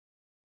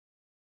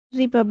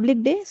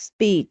Republic Day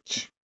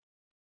speech.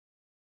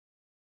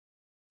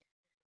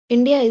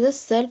 India is a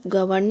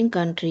self-governing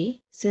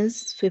country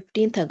since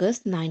 15th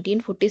August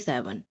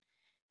 1947.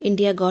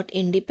 India got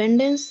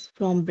independence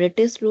from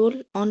British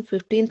rule on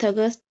 15th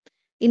August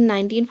in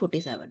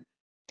 1947,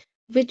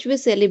 which we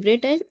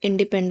celebrate as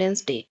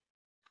Independence Day.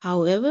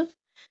 However,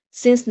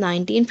 since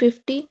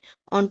 1950,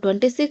 on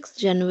 26th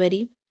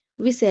January,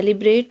 we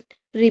celebrate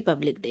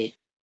Republic Day.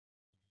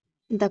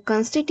 The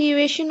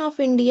Constitution of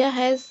India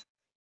has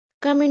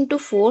come into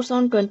force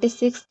on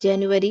 26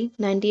 January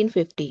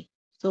 1950.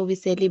 So we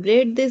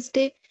celebrate this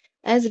day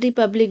as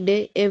Republic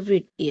Day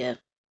every year.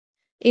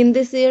 In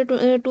this year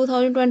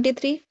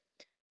 2023,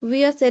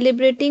 we are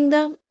celebrating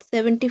the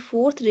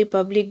 74th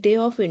Republic Day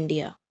of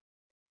India.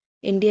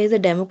 India is a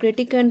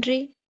democratic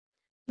country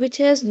which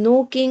has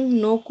no king,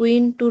 no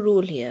queen to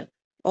rule here.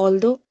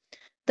 Although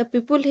the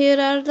people here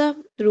are the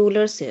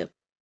rulers here.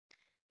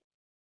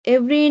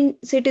 Every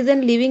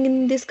citizen living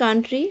in this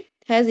country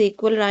has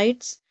equal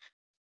rights.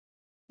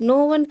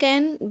 No one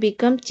can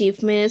become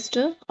chief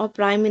minister or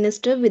prime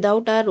minister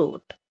without our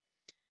vote.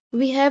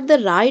 We have the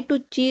right to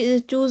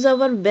choose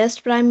our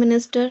best prime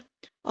minister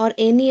or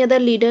any other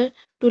leader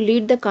to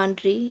lead the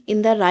country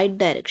in the right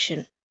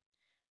direction.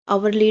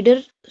 Our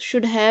leader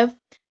should have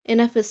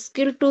enough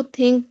skill to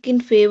think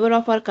in favor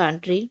of our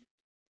country.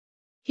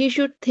 He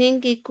should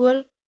think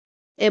equal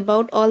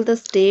about all the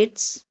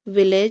states,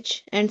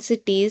 village and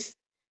cities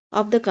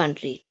of the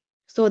country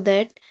so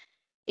that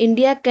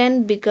India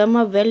can become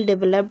a well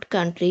developed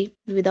country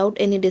without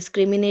any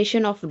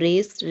discrimination of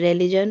race,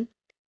 religion,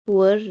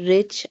 poor,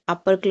 rich,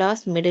 upper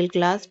class, middle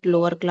class,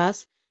 lower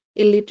class,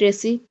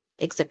 illiteracy,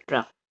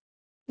 etc.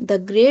 The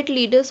great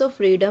leaders of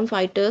freedom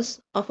fighters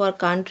of our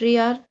country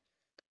are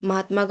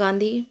Mahatma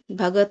Gandhi,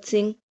 Bhagat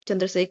Singh,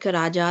 Chandrasekhar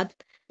Azad,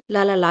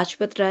 Lala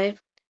Lajpat Rai,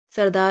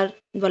 Sardar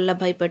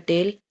Vallabhbhai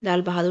Patel,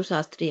 Lal Bahadur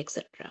Shastri,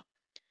 etc.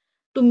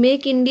 To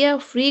make India a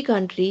free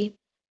country,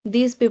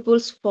 these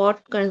peoples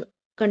fought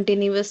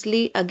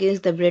continuously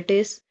against the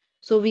British,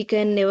 so we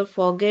can never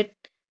forget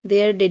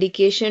their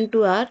dedication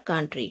to our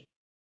country.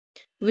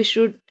 We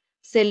should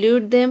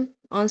salute them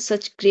on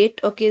such great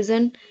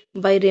occasion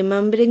by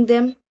remembering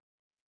them.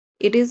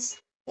 It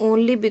is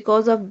only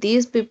because of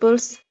these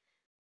peoples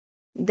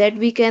that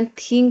we can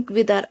think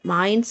with our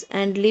minds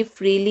and live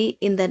freely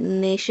in the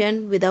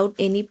nation without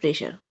any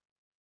pressure.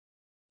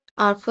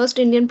 Our first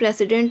Indian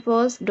president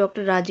was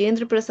Dr.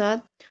 Rajendra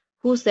Prasad,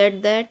 who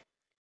said that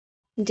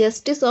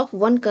justice of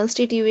one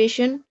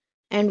constitution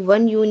and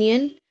one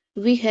union,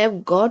 we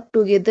have got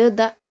together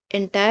the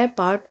entire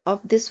part of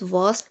this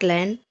vast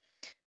land,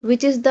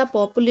 which is the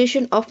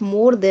population of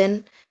more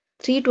than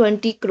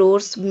 320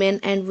 crores men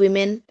and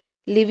women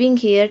living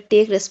here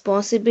take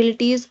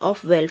responsibilities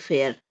of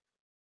welfare.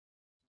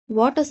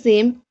 What a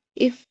shame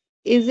if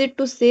is it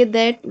to say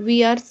that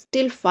we are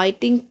still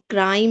fighting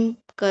crime,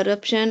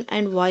 corruption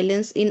and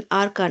violence in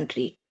our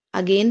country.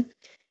 Again,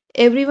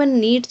 everyone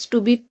needs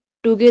to be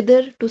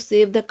together to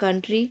save the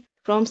country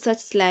from such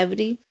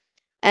slavery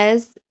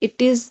as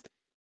it is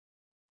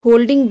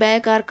holding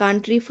back our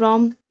country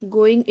from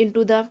going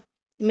into the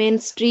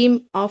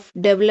mainstream of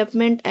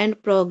development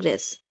and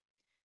progress.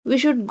 We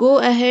should go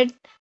ahead,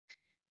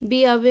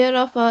 be aware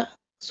of our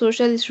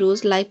social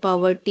issues like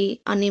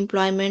poverty,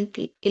 unemployment,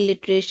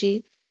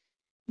 illiteracy,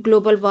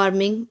 global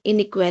warming,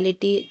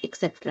 inequality,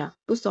 etc.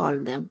 to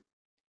solve them.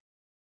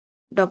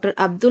 Dr.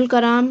 Abdul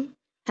Kalam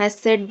has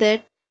said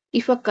that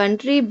if a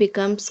country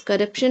becomes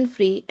corruption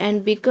free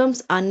and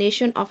becomes a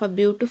nation of a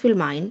beautiful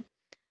mind,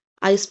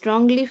 I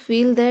strongly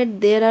feel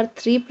that there are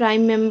three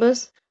prime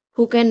members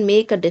who can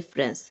make a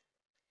difference.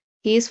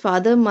 He is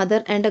father,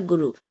 mother, and a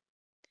guru.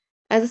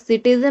 As a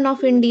citizen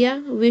of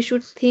India, we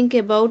should think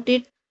about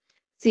it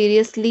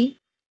seriously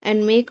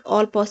and make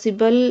all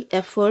possible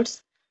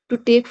efforts to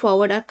take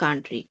forward our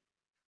country.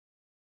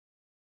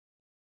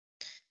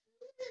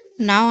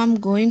 Now I'm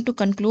going to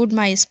conclude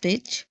my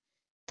speech.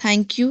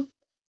 Thank you,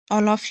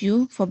 all of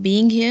you, for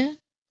being here.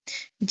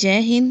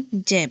 Jai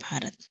Hind, Jai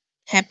Bharat.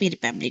 Happy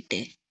Republic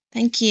Day.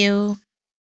 Thank you.